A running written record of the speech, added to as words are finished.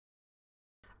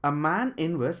A man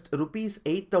invests rupees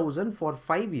 8,000 for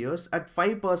 5 years at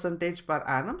 5% per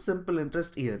annum simple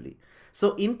interest yearly.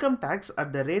 So income tax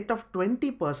at the rate of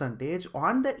 20%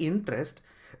 on the interest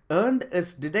earned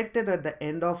is deducted at the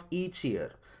end of each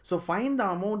year. So find the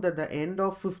amount at the end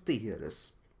of 5th year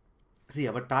is. See,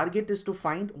 our target is to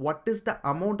find what is the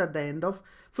amount at the end of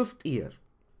 5th year.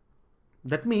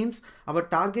 That means our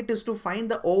target is to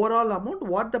find the overall amount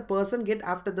what the person get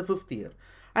after the 5th year.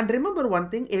 And remember one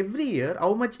thing, every year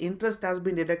how much interest has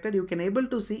been deducted, you can able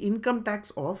to see income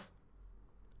tax of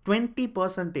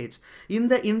 20% in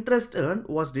the interest earned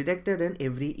was deducted in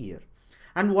every year.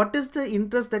 And what is the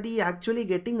interest that he actually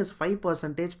getting is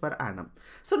 5% per annum.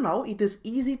 So now it is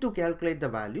easy to calculate the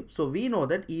value. So we know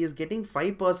that he is getting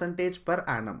 5% per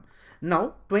annum.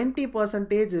 Now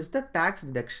 20% is the tax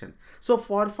deduction. So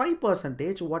for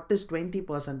 5%, what is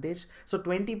 20%? So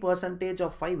 20%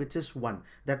 of 5, which is 1.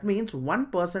 That means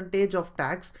 1% of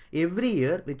tax every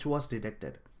year which was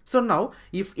deducted. So now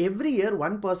if every year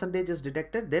 1% is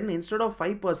deducted, then instead of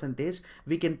 5%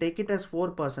 we can take it as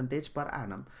 4% per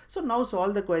annum. So now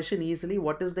solve the question easily.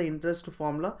 What is the interest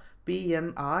formula?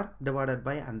 PNR divided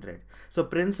by 100. So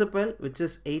principal, which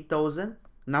is 8,000,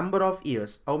 number of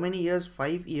years, how many years?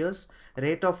 5 years.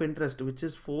 Rate of interest, which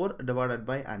is 4 divided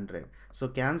by 100. So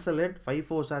cancel it. 5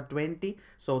 4s are 20.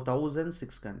 So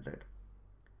 1600.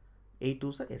 8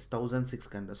 2s are, yes,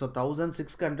 1600. So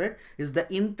 1600 is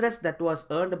the interest that was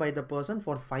earned by the person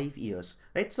for 5 years,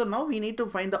 right? So now we need to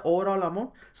find the overall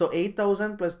amount. So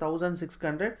 8,000 plus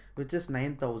 1600, which is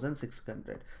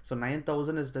 9,600. So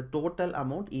 9,000 is the total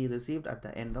amount he received at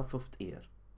the end of 5th year.